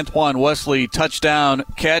 the Antoine Wesley touchdown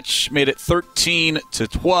catch made it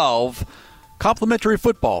 13-12. Complimentary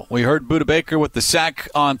football. We heard Budda Baker with the sack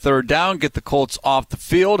on 3rd down, get the Colts off the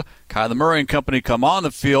field. Kyler Murray and company come on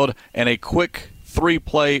the field, and a quick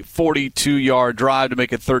 3-play, 42-yard drive to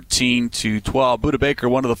make it 13-12. Budda Baker,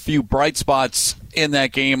 one of the few bright spots in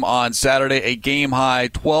that game on Saturday. A game-high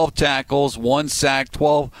 12 tackles, 1 sack,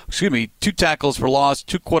 2 tackles for loss,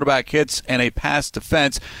 2 quarterback hits, and a pass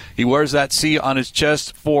defense. He wears that C on his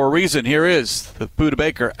chest for a reason. Here is the Budda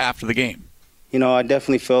Baker after the game. I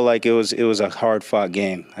definitely felt like it was a hard-fought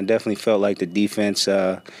game. I definitely felt like the defense,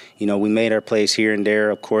 we made our plays here and there.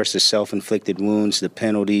 Of course, the self-inflicted wounds, the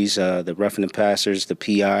penalties, the roughing the passers, the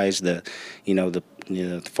PIs, the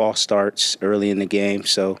false starts early in the game.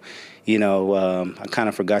 So, I kind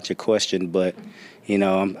of forgot your question, but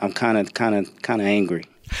I'm kind of angry.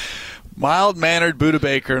 Mild-mannered Budda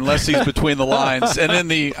Baker, unless he's between the lines. And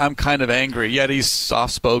then I'm kind of angry. Yet he's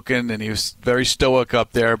soft-spoken, and he was very stoic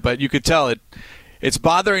up there. But you could tell it's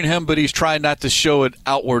bothering him, but he's trying not to show it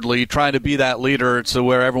outwardly, trying to be that leader to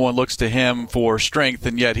where everyone looks to him for strength,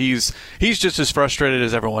 and yet he's just as frustrated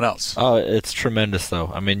as everyone else. Oh, it's tremendous,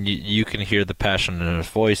 though. I mean, you can hear the passion in his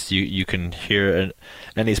voice. You can hear it,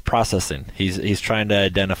 and he's processing. He's trying to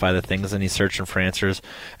identify the things, and he's searching for answers.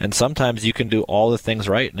 And sometimes you can do all the things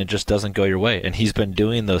right, and it just doesn't go your way. And he's been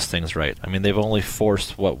doing those things right. I mean, they've only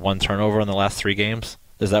forced, one turnover in the last 3 games?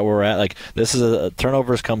 Is that where we're at? Like, this is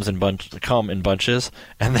turnovers come in bunches,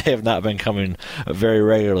 and they have not been coming very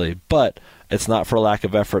regularly. But it's not for lack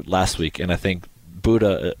of effort last week, and I think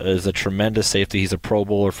Budda is a tremendous safety. He's a Pro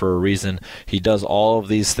Bowler for a reason. He does all of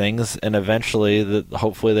these things, and eventually,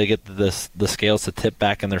 hopefully, they get the scales to tip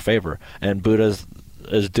back in their favor. And Budda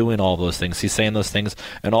is doing all those things. He's saying those things,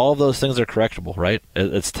 and all of those things are correctable, right?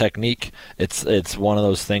 It's technique. It's one of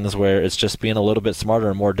those things where it's just being a little bit smarter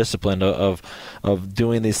and more disciplined of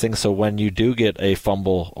doing these things. So when you do get a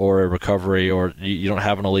fumble or a recovery, or you don't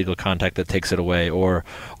have an illegal contact that takes it away, or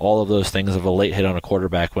all of those things of a late hit on a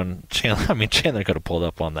quarterback, when Chandler could have pulled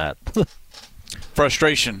up on that.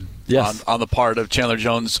 Frustration, yes, on the part of Chandler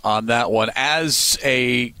Jones on that one. As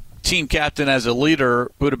a team captain, as a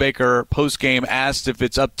leader, Budda Baker post-game asked if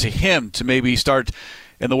it's up to him to maybe start,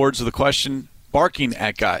 in the words of the question, barking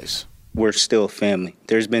at guys. We're still family.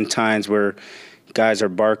 There's been times where guys are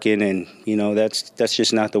barking, and, that's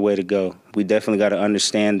just not the way to go. We definitely got to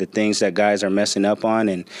understand the things that guys are messing up on,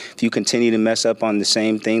 and if you continue to mess up on the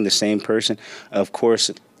same thing, the same person, of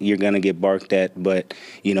course you're going to get barked at. But,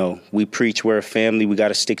 we preach we're a family. We got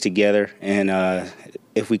to stick together, and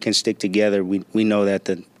if we can stick together, we know that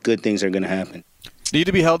the good things are going to happen. Need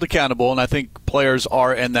to be held accountable, and I think players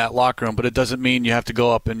are in that locker room, but it doesn't mean you have to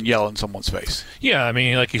go up and yell in someone's face. Yeah, I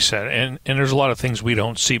mean, like you said, and there's a lot of things we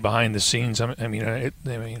don't see behind the scenes. I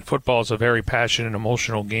mean, football is a very passionate,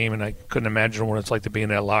 emotional game, and I couldn't imagine what it's like to be in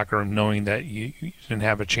that locker room knowing that you didn't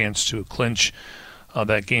have a chance to clinch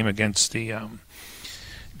that game against the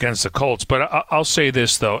Colts. But I'll say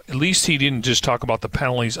this, though. At least he didn't just talk about the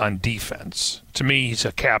penalties on defense. To me, he's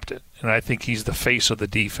a captain, and I think he's the face of the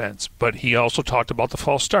defense. But he also talked about the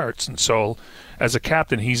false starts. And so as a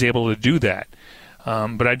captain, he's able to do that.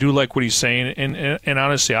 But I do like what he's saying. And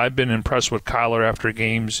honestly, I've been impressed with Kyler after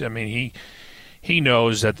games. I mean, he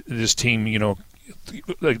knows that this team,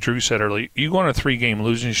 like Drew said earlier, you go on a 3-game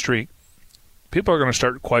losing streak, people are going to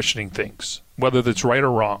start questioning things, whether that's right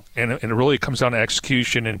or wrong. And it really comes down to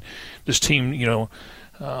execution. And this team,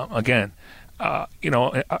 I've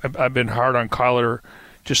been hard on Kyler.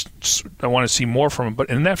 Just I want to see more from him.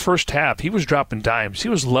 But in that first half, he was dropping dimes. He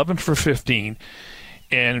was 11 for 15,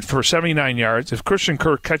 and for 79 yards. If Christian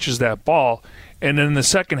Kirk catches that ball, and then in the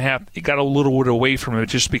second half, he got a little bit away from it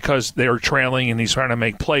just because they were trailing and he's trying to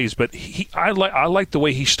make plays. But I like the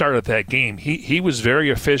way he started that game. He was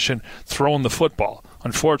very efficient throwing the football.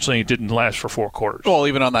 Unfortunately, it didn't last for 4 quarters. Well,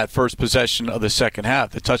 even on that first possession of the second half,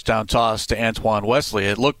 the touchdown toss to Antoine Wesley,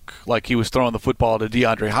 it looked like he was throwing the football to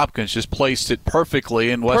DeAndre Hopkins, just placed it perfectly,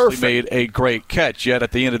 and Wesley made a great catch. Yet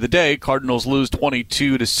at the end of the day, Cardinals lose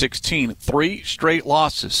 22-16, 3 straight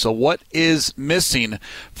losses. So what is missing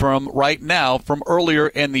from right now from earlier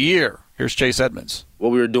in the year? Here's Chase Edmonds.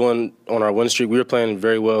 What we were doing on our win streak, we were playing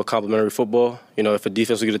very well complementary football. If a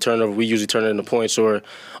defense would get a turnover, we usually turn it into points, or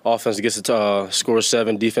offense gets to score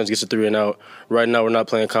 7, defense gets a 3 and out. Right now, we're not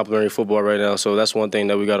playing complementary football right now, so that's one thing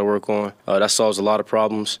that we got to work on. That solves a lot of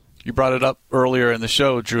problems. You brought it up earlier in the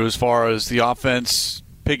show, Drew, as far as the offense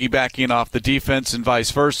piggybacking off the defense and vice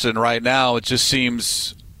versa. And right now, it just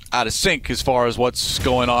seems out of sync as far as what's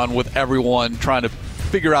going on with everyone trying to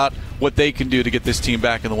figure out what they can do to get this team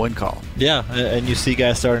back in the win column. Yeah, and you see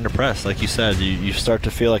guys starting to press. Like you said, you start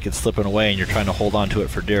to feel like it's slipping away and you're trying to hold on to it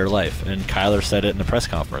for dear life. And Kyler said it in the press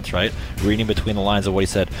conference, right? Reading between the lines of what he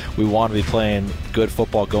said, we want to be playing good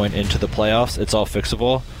football going into the playoffs. It's all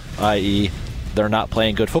fixable, i.e., they're not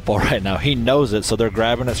playing good football right now. He knows it, so they're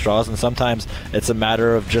grabbing at straws, and sometimes it's a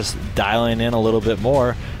matter of just dialing in a little bit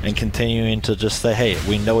more and continuing to just say, hey,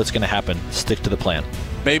 we know it's going to happen. Stick to the plan.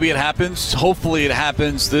 Maybe it happens. Hopefully it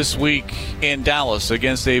happens this week in Dallas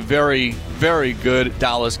against a very, very good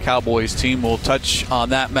Dallas Cowboys team. We'll touch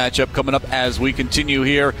on that matchup coming up as we continue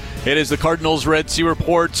here. It is the Cardinals Red Sea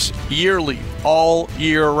Report yearly, all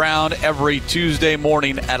year round, every Tuesday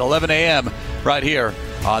morning at 11 a.m. right here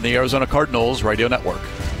on the Arizona Cardinals Radio Network.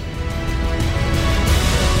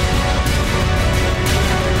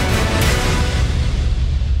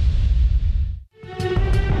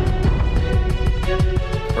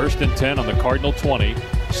 First and 10 on the Cardinal 20.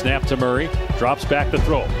 Snap to Murray. Drops back to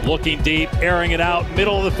throw. Looking deep, airing it out.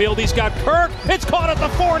 Middle of the field. He's got Kirk. It's caught at the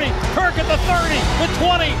 40. Kirk at the 30, the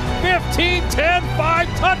 20, 15, 10,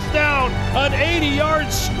 5. Touchdown. An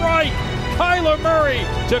 80-yard strike. Kyler Murray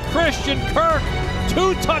to Christian Kirk.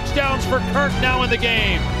 2 touchdowns for Kirk now in the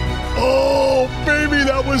game. Oh, baby,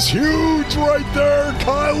 that was huge right there.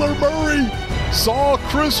 Kyler Murray saw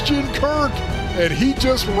Christian Kirk, and he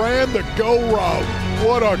just ran the go route.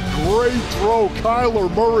 What a great throw. Kyler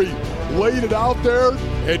Murray laid it out there,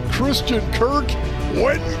 and Christian Kirk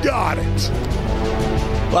went and got it.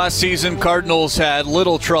 Last season, Cardinals had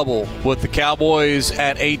little trouble with the Cowboys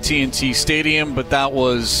at AT&T Stadium, but that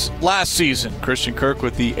was last season. Christian Kirk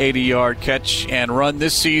with the 80-yard catch and run.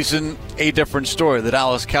 This season, a different story. The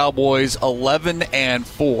Dallas Cowboys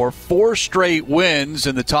 11-4, 4 straight wins,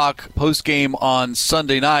 and the talk post-game on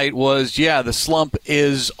Sunday night was, the slump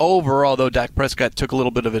is over, although Dak Prescott took a little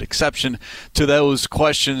bit of an exception to those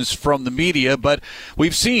questions from the media. But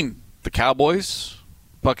we've seen the Cowboys,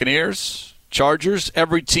 Buccaneers, Chargers,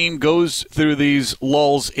 every team goes through these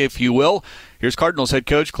lulls, if you will. Here's Cardinals head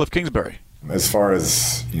coach Cliff Kingsbury. As far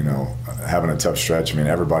as, having a tough stretch,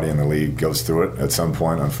 everybody in the league goes through it at some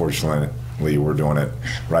point. Unfortunately, we're doing it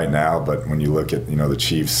right now. But when you look at, the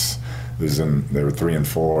Chiefs losing, they were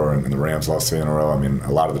 3-4, and the Rams lost 3 in a row.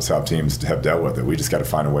 A lot of the top teams have dealt with it. We just got to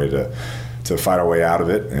find a way to fight our way out of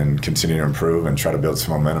it and continue to improve and try to build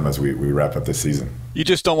some momentum as we wrap up this season. You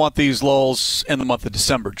just don't want these lulls in the month of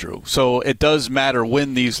December, Drew. So it does matter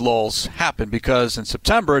when these lulls happen, because in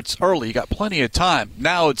September it's early. You got plenty of time.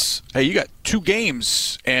 Now it's, you got 2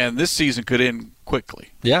 games, and this season could end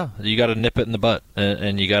quickly. Yeah, you got to nip it in the butt,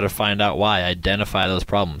 and you got to find out why, identify those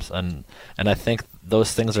problems. And I think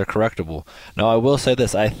those things are correctable. Now, I will say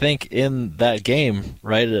this. I think in that game,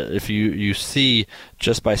 right, if you see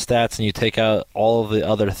just by stats and you take out all of the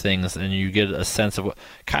other things and you get a sense of what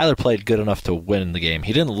Kyler played good enough to win the game.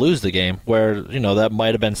 He didn't lose the game where, that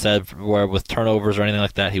might have been said where with turnovers or anything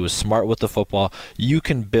like that. He was smart with the football. You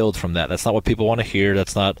can build from that. That's not what people want to hear.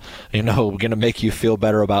 That's not, going to make you feel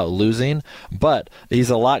better about losing. But he's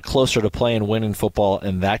a lot closer to playing winning football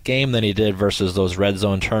in that game than he did versus those red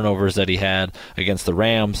zone turnovers that he had against the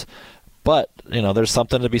Rams. But, there's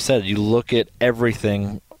something to be said. You look at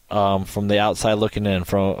everything from the outside looking in,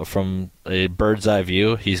 from a bird's eye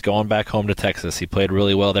view. He's going back home to Texas. He played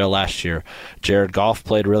really well there last year. Jared Goff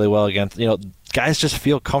played really well against, guys just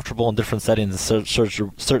feel comfortable in different settings in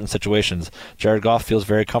certain situations. Jared Goff feels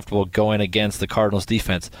very comfortable going against the Cardinals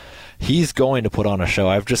defense. He's going to put on a show.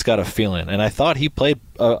 I've just got a feeling. And I thought he played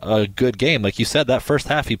a good game. Like you said, that first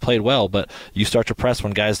half he played well, but you start to press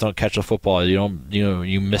when guys don't catch the football.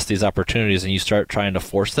 You miss these opportunities and you start trying to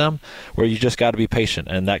force them, where you just got to be patient.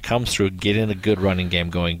 And that comes through getting a good running game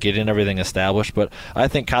going, getting everything established. But I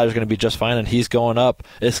think Kyler's going to be just fine, and he's going up.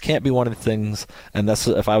 This can't be one of the things, and that's,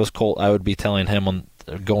 if I was Colt, I would be telling him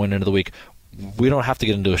going into the week, we don't have to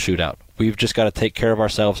get into a shootout. We've just got to take care of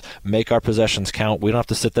ourselves, make our possessions count. We don't have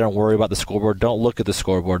to sit there and worry about the scoreboard. Don't look at the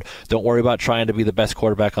scoreboard. Don't worry about trying to be the best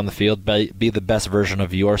quarterback on the field. Be the best version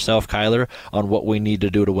of yourself, Kyler, on what we need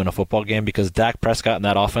to do to win a football game, because Dak Prescott and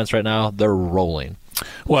that offense right now, they're rolling.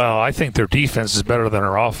 Well, I think their defense is better than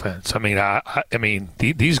our offense.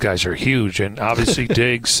 These guys are huge, and obviously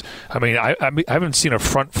Diggs. I haven't seen a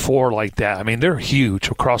front four like that. They're huge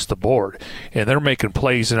across the board, and they're making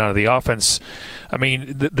plays and out of the offense.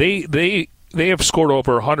 They have scored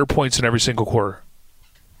over 100 points in every single quarter.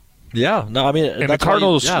 Yeah, no, and the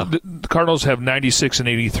Cardinals, the Cardinals have 96 and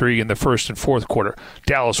 83 in the first and fourth quarter.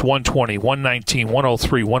 Dallas 120, 119,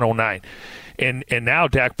 103, 109. And now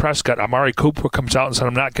Dak Prescott, Amari Cooper comes out and says,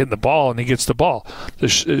 I'm not getting the ball, and he gets the ball.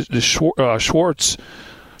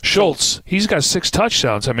 Schultz, he's got 6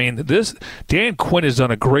 touchdowns. Dan Quinn has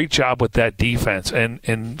done a great job with that defense,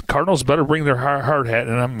 and Cardinals better bring their hard hat,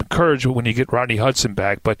 and I'm encouraged when you get Rodney Hudson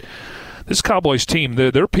back. But this Cowboys team,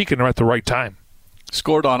 they're peaking at the right time.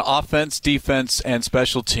 Scored on offense, defense, and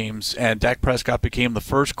special teams, and Dak Prescott became the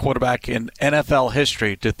first quarterback in NFL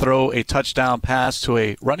history to throw a touchdown pass to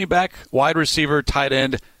a running back, wide receiver, tight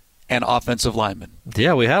end, and offensive lineman.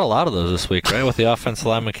 Yeah, we had a lot of those this week, right, with the offensive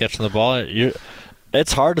lineman catching the ball.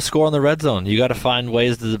 It's hard to score in the red zone. You got to find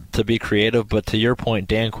ways to be creative, but to your point,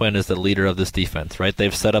 Dan Quinn is the leader of this defense, right?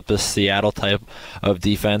 They've set up this Seattle type of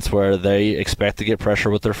defense where they expect to get pressure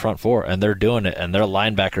with their front four, and they're doing it, and their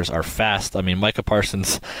linebackers are fast. Micah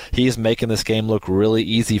Parsons, he's making this game look really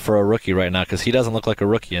easy for a rookie right now, because he doesn't look like a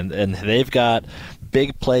rookie, and they've got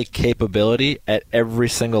big play capability at every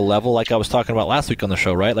single level, like I was talking about last week on the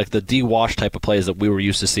show, right? Like the D-Wash type of plays that we were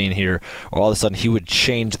used to seeing here, or all of a sudden he would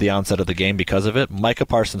change the onset of the game because of it. Micah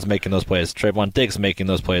Parsons making those plays, Trayvon Diggs making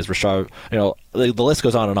those plays, Rashard, the list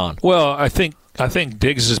goes on and on. Well, I think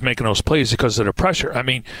Diggs is making those plays because of the pressure. I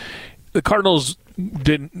mean, the Cardinals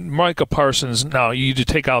didn't. Micah Parsons, now you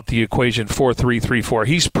take out the equation 4-3-3-4.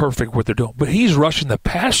 He's perfect what they're doing, but he's rushing the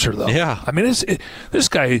passer though. Yeah, I mean this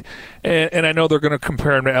guy, and I know they're going to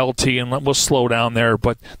compare him to LT, and we'll slow down there.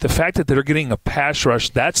 But the fact that they're getting a pass rush,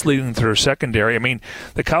 that's leading to their secondary. I mean,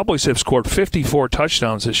 the Cowboys have scored 54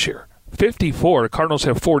 touchdowns this year. 54. The Cardinals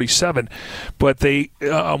have 47, but they,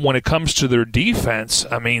 when it comes to their defense,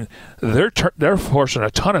 I mean, they're forcing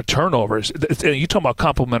a ton of turnovers. You talk about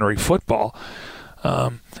complimentary football.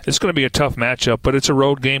 It's going to be a tough matchup, but it's a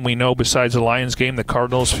road game. We know besides the Lions game, the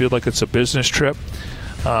Cardinals feel like it's a business trip.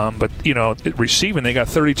 But, receiving, they got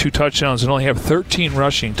 32 touchdowns and only have 13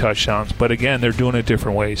 rushing touchdowns. But, again, they're doing it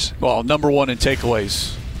different ways. Well, number one in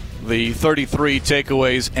takeaways. The 33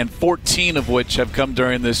 takeaways, and 14 of which have come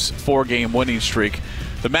during this 4-game winning streak.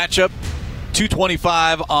 The matchup,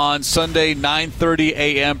 2:25 on Sunday, 9:30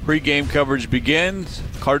 a.m. Pre-game coverage begins.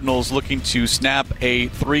 Cardinals looking to snap a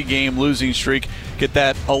 3-game losing streak, get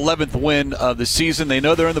that 11th win of the season. They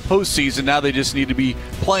know they're in the postseason. Now they just need to be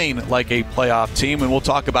playing like a playoff team, and we'll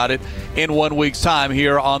talk about it in 1 week's time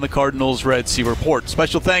here on the Cardinals Red Sea Report.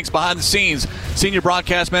 Special thanks behind the scenes, Senior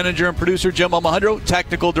Broadcast Manager and Producer Jim Almohandro,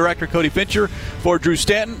 Technical Director Cody Fincher. For Drew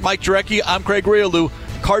Stanton, Mike Jurecki, I'm Craig Riolu.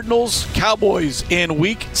 Cardinals, Cowboys in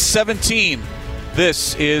Week 17.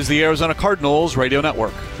 This is the Arizona Cardinals Radio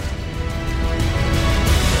Network.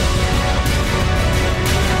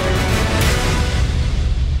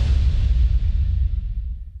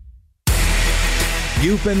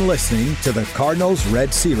 You've been listening to the Cardinals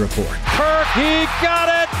Red Sea Report. Kirk, he got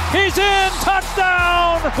it. He's in.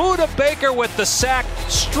 Touchdown. Buda Baker with the sack.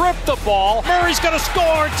 Stripped the ball. Murray's going to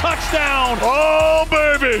score. Touchdown. Oh,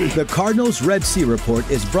 baby. The Cardinals Red Sea Report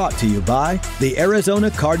is brought to you by the Arizona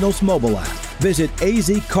Cardinals mobile app. Visit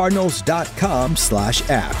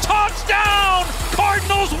azcardinals.com/app. Touchdown.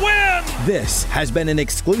 Cardinals win. This has been an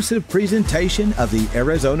exclusive presentation of the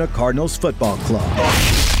Arizona Cardinals Football Club.